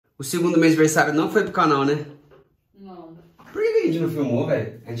O segundo Mesversário não foi pro canal, né? Não. Por que a gente não filmou,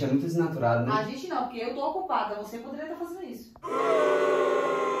 velho? A gente é muito desnaturado, né? A gente não, porque eu tô ocupada. Você poderia estar fazendo isso.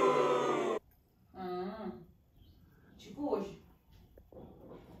 Tipo hoje.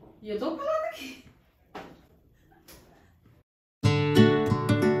 E eu tô calada aqui.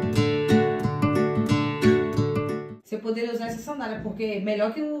 Você poderia usar essa sandália, porque é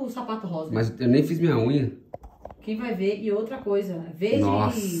melhor que o sapato rosa. Mas eu nem fiz minha unha. Quem vai ver? E outra coisa, verde...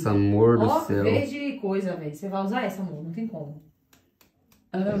 Nossa, amor do céu. Verde coisa, velho. Você vai usar essa, amor. Não tem como.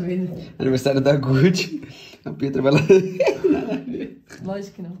 Aniversário da Gucci. A Pietra vai lá.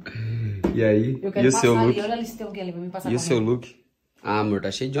 Lógico que não. E aí? Eu quero e o seu passar look? ali. Olha ali se tem alguém ali. Vai me passar E o seu correndo. look? Ah, amor,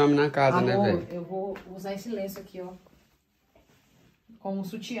 tá cheio de homem na casa, Amor, né, velho? eu vou usar esse lenço aqui, ó. Como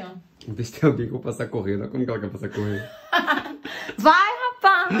sutiã. Vamos ver se tem alguém que eu vou passar correndo. Olha como que ela quer passar correndo. Vai,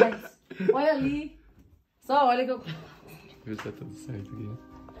 rapaz! Olha ali. Só olha que eu... Vê se tá tudo certo aqui.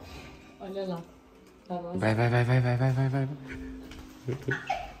 Olha lá. Tá bom. Vai.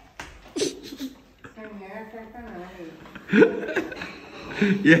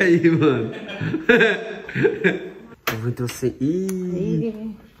 E aí, mano? Eu vou então sem...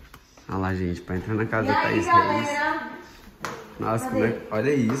 Ih! Olha lá, gente, pra entrar na casa da Thaís. Nossa, como é...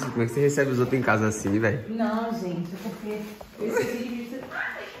 olha isso. Como é que você recebe os outros em casa assim, velho? Não, gente, porque eu esqueci de...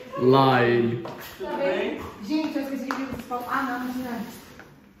 Lá ele. Tá bem? Gente, eu esqueci de... Ah, não.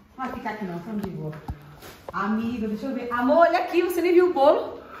 Vai ficar aqui não, estamos de boa. Amiga, deixa eu ver. Amor, olha aqui, você nem viu o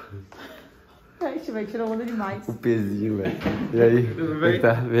bolo? Ai, vai tirar onda demais. O pezinho, velho. E aí? Tudo bem?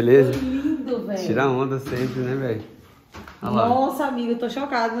 Tá, beleza? Que lindo, velho. Tira onda sempre, né, velho? Nossa, amiga, eu tô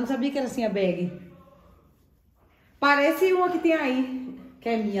chocada. Eu não sabia que era assim a bag. Parece uma que tem aí, que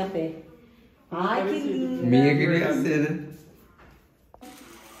é minha até. Ai, que linda. Minha que ia ser, né?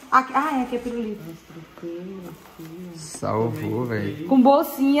 Aqui, aqui é pirulito. Salvou, velho. Com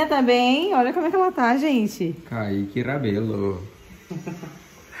bolsinha também. Olha como é que ela tá, gente. Kaique Rabelo.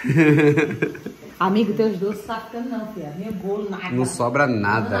 Amigo, teus doces tá ficando não, filha. Meu bolo, nada. Não sobra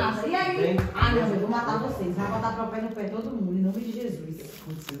nada. Nada. E aí? Ah, não, eu vou matar vocês. Vai botar propé no pé de todo mundo, em nome de Jesus.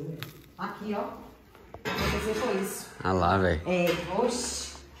 Aqui, ó. Aconteceu foi isso. Ah lá, velho. É,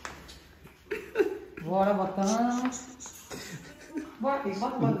 oxi. Bora botando. Bora, filho,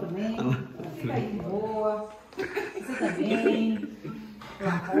 bota também. Fica aí de boa. Você também.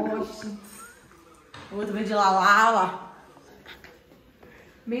 Lacoste. O outro veio de lá.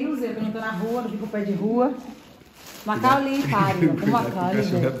 Menos eu, que eu não tô na rua, não fico pé de rua. Macaulay, pare, ó. Com Macaulay,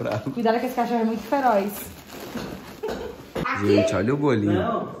 velho. Cuidado que esse cachorro é muito feroz. Gente, olha o bolinho.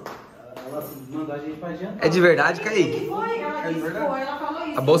 Não, ela mandou a gente pra jantar. É de verdade, Kaique? Foi, ela disse que foi, ela falou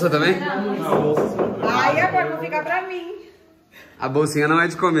isso. A bolsa também? Não, a bolsa só. Ai, agora vou ficar pra mim. A bolsinha não é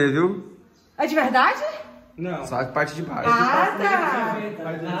de comer, viu? É de verdade? Não. Só a parte de baixo. Ah, tá.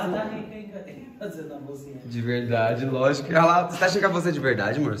 Fazendo a bolsinha. De verdade, lógico. Olha lá, você tá achando que a bolsa é de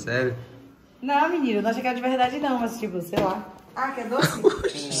verdade, amor? Sério? Não, menino, eu não achei que era de verdade não, mas tipo, sei lá. Ah, que é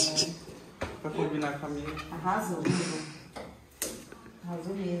doce? Pra combinar com a minha. Arrasou, amigo.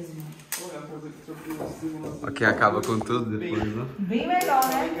 Arrasou mesmo. Ok, acaba com tudo depois, né? Bem melhor,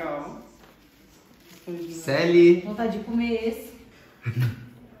 né? Legal. Celi, Vontade de comer esse.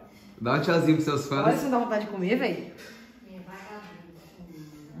 dá um tchauzinho pros seus Olha fãs. se não dá vontade de comer, velho.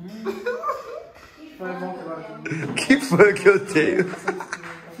 Foi bom que agora Que fã que eu tenho?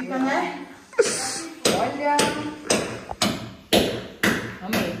 Fica, né? Olha.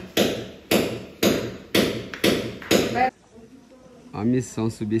 Amei. A missão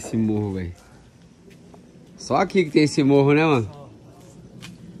subir esse morro, velho. Só aqui que tem esse morro, né, mano?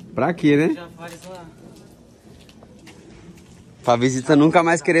 Pra quê, né? já faz lá. Pra visita nunca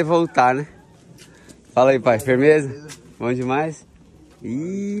mais querer voltar, né? Fala aí, pai. Firmeza? Bom demais?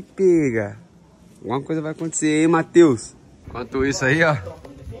 Ih, pega. Alguma coisa vai acontecer, hein, Matheus? Enquanto isso aí, ó.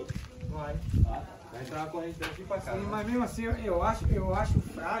 Vai entrar uma corrente daqui pra cá. Mas mesmo assim, eu acho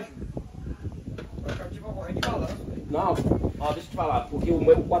frágil. Vai ficar tipo uma corrente de balanço. Não, ó, deixa eu te falar, porque o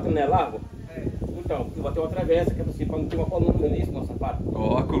meu 4 não é largo. É. Então, porque vai ter uma travessa, que é assim, pra não ter uma coluna no início, no sapato.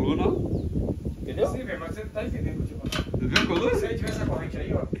 Ó, a coluna, ó. Entendeu? Sim, velho, mas você tá entendendo o que eu tô falando. Você viu a coluna? Se aí tiver essa corrente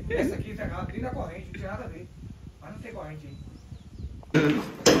aí, ó. Essa aqui tá abrindo a corrente, não tem nada a ver. Mas não tem corrente aí.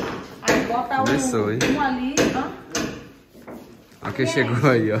 Aí bota Começou, hein? um ali, ó. Ó quem chegou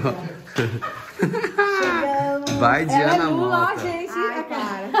aí, ó. Chegamos. Vai, Diana Mota. gente. Ai,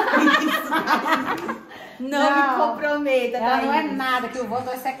 cara. Não me comprometa, Ela não é Thaís. nada, que o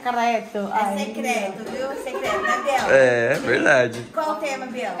voto é secreto. É secreto, viu? Secreto, né, Bel? É, verdade. Qual o tema,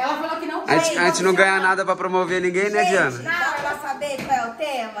 Bel? Ela falou que não A gente não ganha nada pra promover ninguém, né, Diana? Não, ela sabe saber qual é o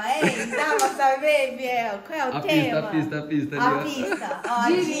tema, hein? Dá pra saber, Biel? Qual é o tema? A pista ali, A ó. pista. Ó, a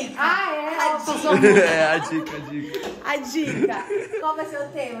dica. Ah, é? A Sou dica. É, a dica. A dica. Qual vai ser o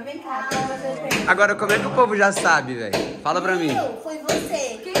tema? Vem cá, qual vai ser o tema? Agora, como é que o povo já sabe, velho? Fala pra mim. Foi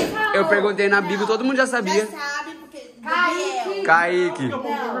você. Quem falou? Eu perguntei na Bigo, todo mundo já sabia. Já sabe, porque... Kaique. Kaique. O povo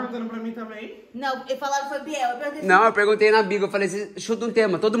tá perguntando pra mim também. Não, ele falaram que foi Biel. Eu perguntei Não, eu perguntei na Bigo, eu falei, "Você chuta um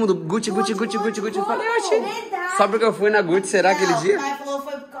tema. Todo mundo, Gucci. Eu falei, oxi. Verdade. Só porque eu fui na Gucci, será aquele dia? Não, falou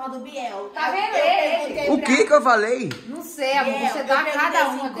foi por causa do Biel. Tá vendo Eu ele? perguntei O pra- que eu falei? Não sei, amor. Biel, Você eu dá perguntei cada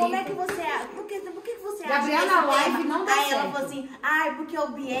assim, uma como é dele. que você acha? Por que você acha Gabriela esse na live tema? não dá Aí ela certo. falou assim, ai, porque o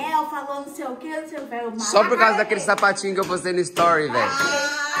Biel falou não sei o que, não sei o que. Só por causa daquele sapatinho que eu postei no story, velho.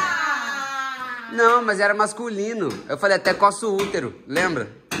 Não, mas era masculino. Eu falei, até coça o útero, lembra?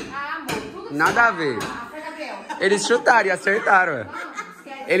 Ah, amor, tudo que Nada a ver. Ah, foi Gabriel. Eles chutaram e acertaram, velho.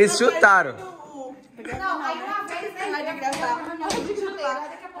 Eles chutaram. Não, aí uma vez, né? Vai gravar.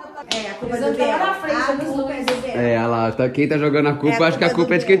 É, a culpa Eles é do Biel. entraram na frente, A eles culpa é do Biel. É, olha lá, quem tá jogando a culpa, É, a acho que a culpa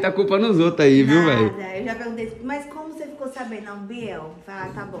culpa é é do de quem Biel. tá culpa nos outros aí, viu, velho? Nada, eu já perguntei, mas como você ficou sabendo? Não, Biel? Ah,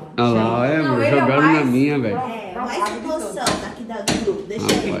 tá bom. Olha lá, é, Não, mano, ele é o jogando mais- na minha, velho. É, mais situação daqui do grupo, deixa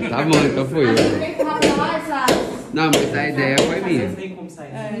Ah, eu ir. tá bom, então foi eu. Vem com o Rafael, essa... Não, mas a ideia foi minha. Tem como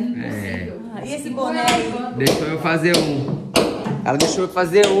sair. É, E esse boné aí? deixou eu fazer um. Ela deixou eu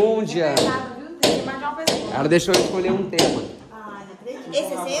fazer um dia. Ela deixou eu escolher um tema. Ah, não acredito.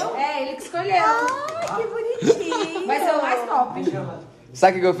 Esse é seu? É, ele que escolheu. Ai, que bonitinho. Vai ser o mais top.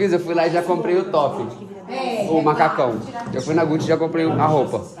 Sabe o que eu fiz? Eu fui lá e já comprei o top. O macacão. Eu fui na Gucci e já comprei a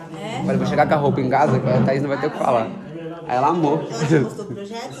roupa. Falei, vou chegar com a roupa em casa, que a Thaís não vai ter o que falar. Aí ela amou. Você gostou do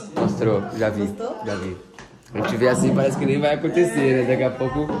projeto? Mostrou, já vi. Já vi. A gente vê assim, parece que nem vai acontecer, né? Daqui a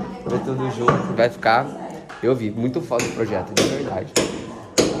pouco vê tudo junto, vai ficar. Eu vi, muito foda o projeto, de verdade.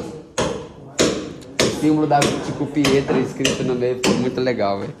 O símbolo da tipo Pietra escrito no meio ficou muito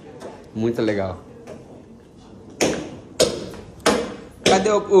legal, velho. Muito legal.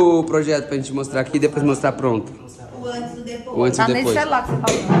 Cadê o projeto pra gente mostrar aqui e depois mostrar pronto? O antes do depois. O antes Tá e nesse depois. celular que você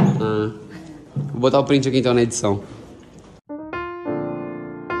falou. Ah. Vou botar o print aqui então na edição.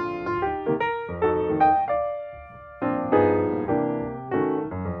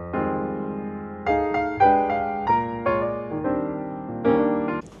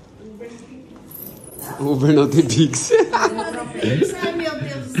 O Uber não tem Pix. Ai, meu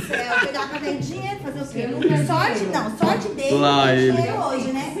Deus do céu. Pegar a canetinha, fazer o quê? Sorte, não. Sorte dele. Lá tem ele. dinheiro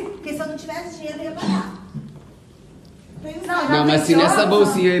hoje, né? Porque se eu não tivesse dinheiro, eu ia pagar. Não, mas se nessa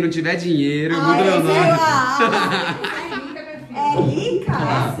bolsinha aí não tiver dinheiro, muda meu nome. É rica?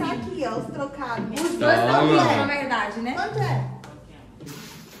 Essa aqui, ó, os trocados. Os Dois estão vivos, na verdade, né? Quanto é?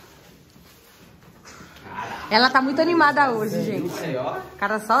 Ela tá muito animada hoje, gente. Aí, ó.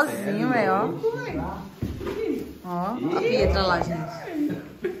 Cara sozinho, velho, ó. Ó, a Pietra lá, gente.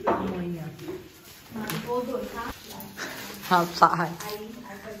 Rapaz.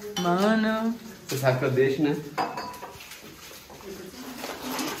 Mano. Você sabe que eu deixo, né?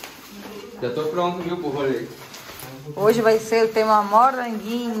 Já tô pronto, viu, pro rolê. Hoje vai ser o tema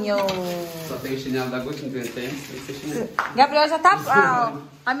moranguinho. Só tem chinelo da Gucci, não tem tênis, tem esse chinelo. Gabriel já tá... Ah,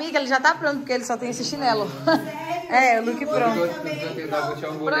 amiga, ele já tá pronto, porque ele só tem esse chinelo. É, o look pronto. Eu tenho da Gucci é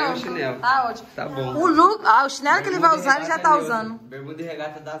um boné e um Pronto, chinelo. tá ótimo. Tá bom. O chinelo que ele vai usar, ele já tá usando. Bermuda e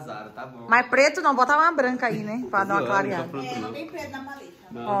regata da Zara, tá bom. Mas preto não, bota uma branca aí, né? Pra dar uma Zoando, clareada. Não tô pronto, não. Tem preto na paleta.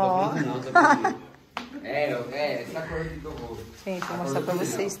 Não, tô pronto não, tô pronto. Essa cor aqui que eu vou. Gente, vou mostrar pra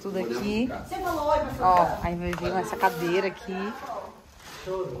vocês tudo aqui. Você falou oi pra Ó, aí vai vir essa cadeira aqui.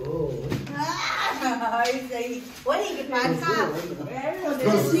 Ah, isso aí. Ô, Nick, para,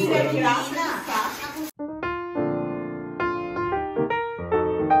 Você tira aqui, menina.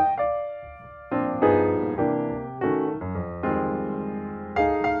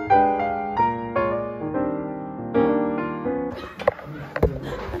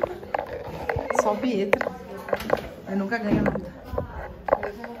 Só Pietra. Eu nunca ganho nada.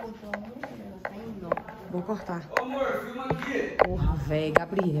 Vou cortar. Ô amor, filma aqui. Porra, velho.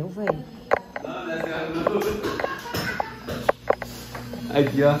 Gabriel, velho.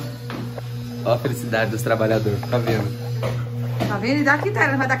 Aqui, ó. Ó a felicidade dos trabalhadores, tá vendo? Tá vendo? E dá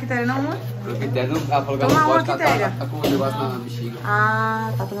quitéria. Não vai dar quitéria não, mãe? O critério não tá, falou que ela Toma não uma pode, quitéria. tá com um negócio na bexiga.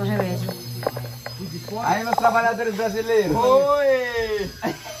 Ah, tá tomando remédio. Aí, meus trabalhadores brasileiros. Oi!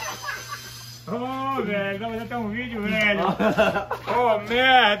 Ô, velho, dá pra fazer até um vídeo, velho. Ô,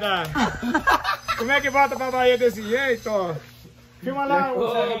 merda! Como é que volta pra Bahia desse jeito, ó? Filma lá o...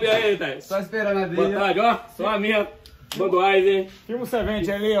 Ô, Gabriel aí, Thaís. Só esperando a Boa dele. tarde, ó. Só a minha. Budweiser. Filma o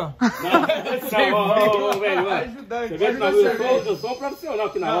servente ali, ó. Não, velho, vai. Ajudante. Você vê que eu sou um profissional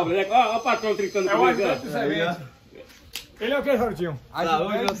aqui na obra, né? Ó, o patrão trincando É o comigo, ajudante do ó. servente. Ele é o que, Rotinho?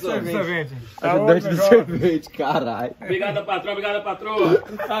 Saúde do Sorvete. Ajudante do sorvete, caralho. Obrigado, patrão. Obrigado, patroa.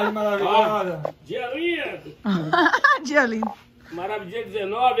 Tá maravilhosa. Dia lindo. Dia lindo. Maravilha, dia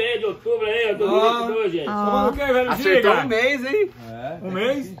 19 aí, de outubro aí, 2022, gente. Tomando o que, velho? Acertou um mês, hein? Um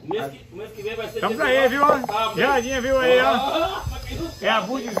mês? O mês que vem vai ser... Estamos dia aí, 19, viu? sábado. Geladinha, viu aí, ó. Ah, pra quem não sabe. É a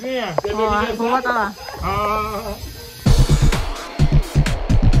budizinha. Ó, vou botar lá. Ah.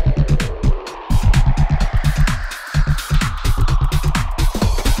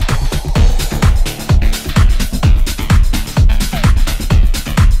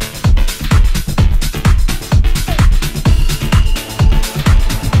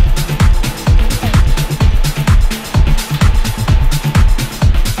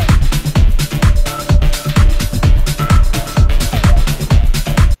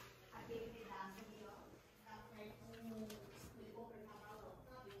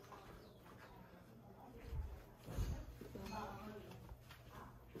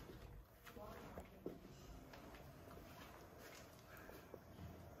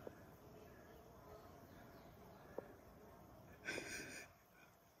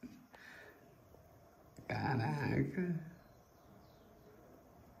 Caraca.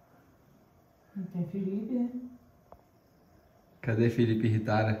 Não tem Felipe, né? Cadê Felipe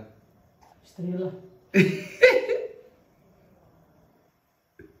Ritara? Estrela.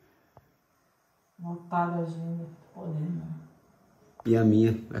 Motada, gente. Podendo. E a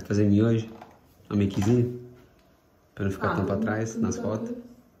minha? Vai fazer minha hoje? A makezinha? Pra não ficar tão pra trás nas fotos.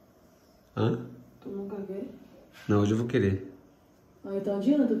 Hã? Tu nunca quer? Não, hoje eu vou querer. Ah, então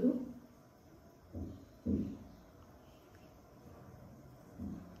adianta, viu?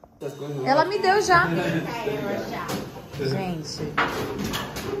 Ela me deu já. Gente.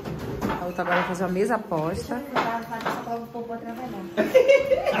 A outra agora vai fazer uma mesa aposta.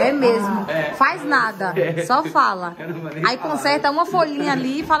 É mesmo. Faz nada. Só fala. Aí conserta uma folhinha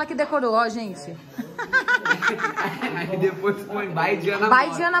ali e fala que decorou, ó, gente. Aí depois põe Baidiana Mota.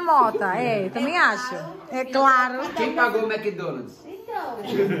 Baidiana Mota, é, também acho. É claro. Quem pagou o McDonald's?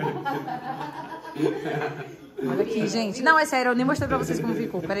 Olha aqui, gente. Não, é sério, eu nem mostrei pra vocês como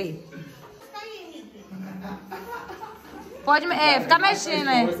ficou. Peraí. Pode, ficar mexendo,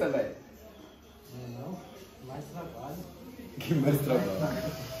 né? Não, mais trabalho. Que mais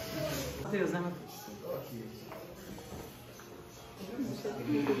trabalho? Deus, né?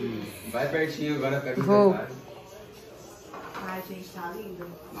 Vai pertinho agora, pega o Vou. detalhe. Ai, gente, tá lindo.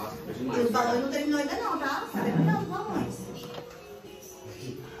 Nossa, ficou E demais. os balões não terminou ainda não, tá? Tá terminando os balões.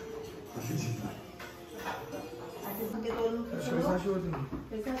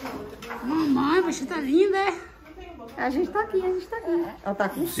 Mamãe, você tá linda, é? A gente tá aqui, Ela tá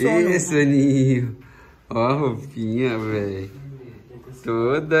com sono. Isso, Aninho. Ó a roupinha, velho.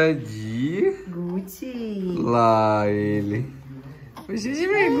 Toda de... Gucci. Lá ele. Você de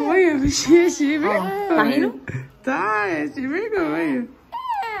vergonha, você de vergonha. Tá rindo? Tá, é de vergonha.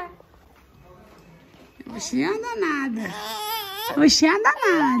 Você anda nada. Você anda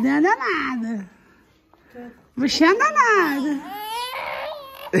nada. Você anda nada.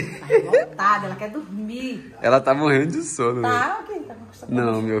 Tá revoltada, ela quer dormir. Ela tá morrendo de sono, velho. Tá, ok, tá gostando.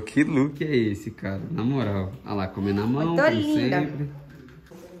 Não, meu, que look é esse, cara? Na moral. Olha lá, comendo na mão, Muito como linda. sempre.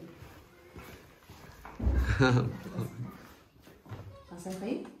 Tá certo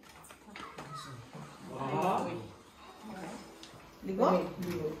aí? Ligou?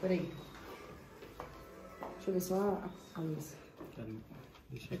 Ligou, peraí. Deixa eu ver só a luz.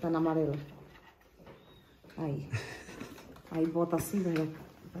 Tá na amarela. Aí. Aí bota assim,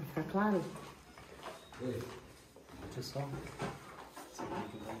 vai ficar claro. Pessoal.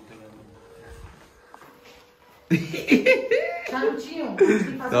 Charutinho, a gente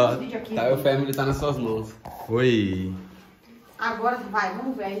tem que fazer uns vídeos aqui. Tá, o family tá nas suas mãos. Oi. Agora vai,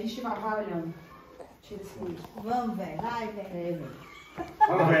 vamos ver. Aí a gente vai olhando. Tira esse vídeo. Vamos, velho. Vai, velho. É, velho.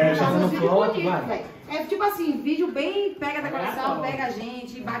 Ó, velho. Fazer uns vídeos bonitos, velho. É tipo assim, vídeo bem, pega a decoração, pega a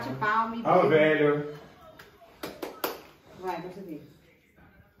gente, bate palma e Ó, velho. vai, pra você ver.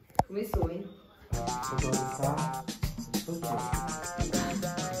 Começou, hein?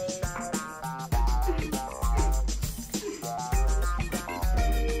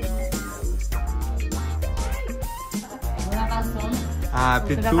 Ah,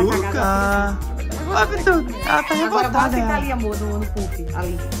 Pituca! Ó, Pituca! Ela tá Agora bota revoltada. ficar ali, amor, no puff,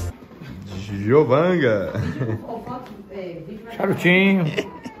 ali. Giovanga! Charutinho.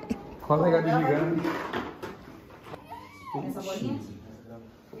 Colega de gigante. Essa bolinha?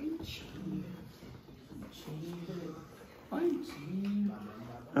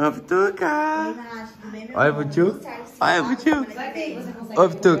 Ó, Pituca! Renato, tudo bem, meu Olha, amor? Putiu! Tudo certo, sim. Olha, Putiu! Vai ver, você consegue. Ó,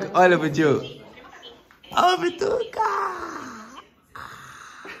 Pituca! Olha, Putiu! Ó, Pituca!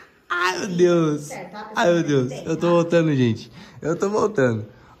 Ai, meu Deus. Ai, meu Deus. Eu tô voltando, gente. Eu tô voltando.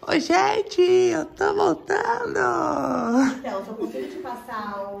 Ô, gente, eu tô voltando. Então, só consigo te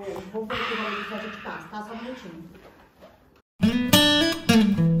passar o... Vou ver aqui o valor que a gente passa, tá? Só um minutinho.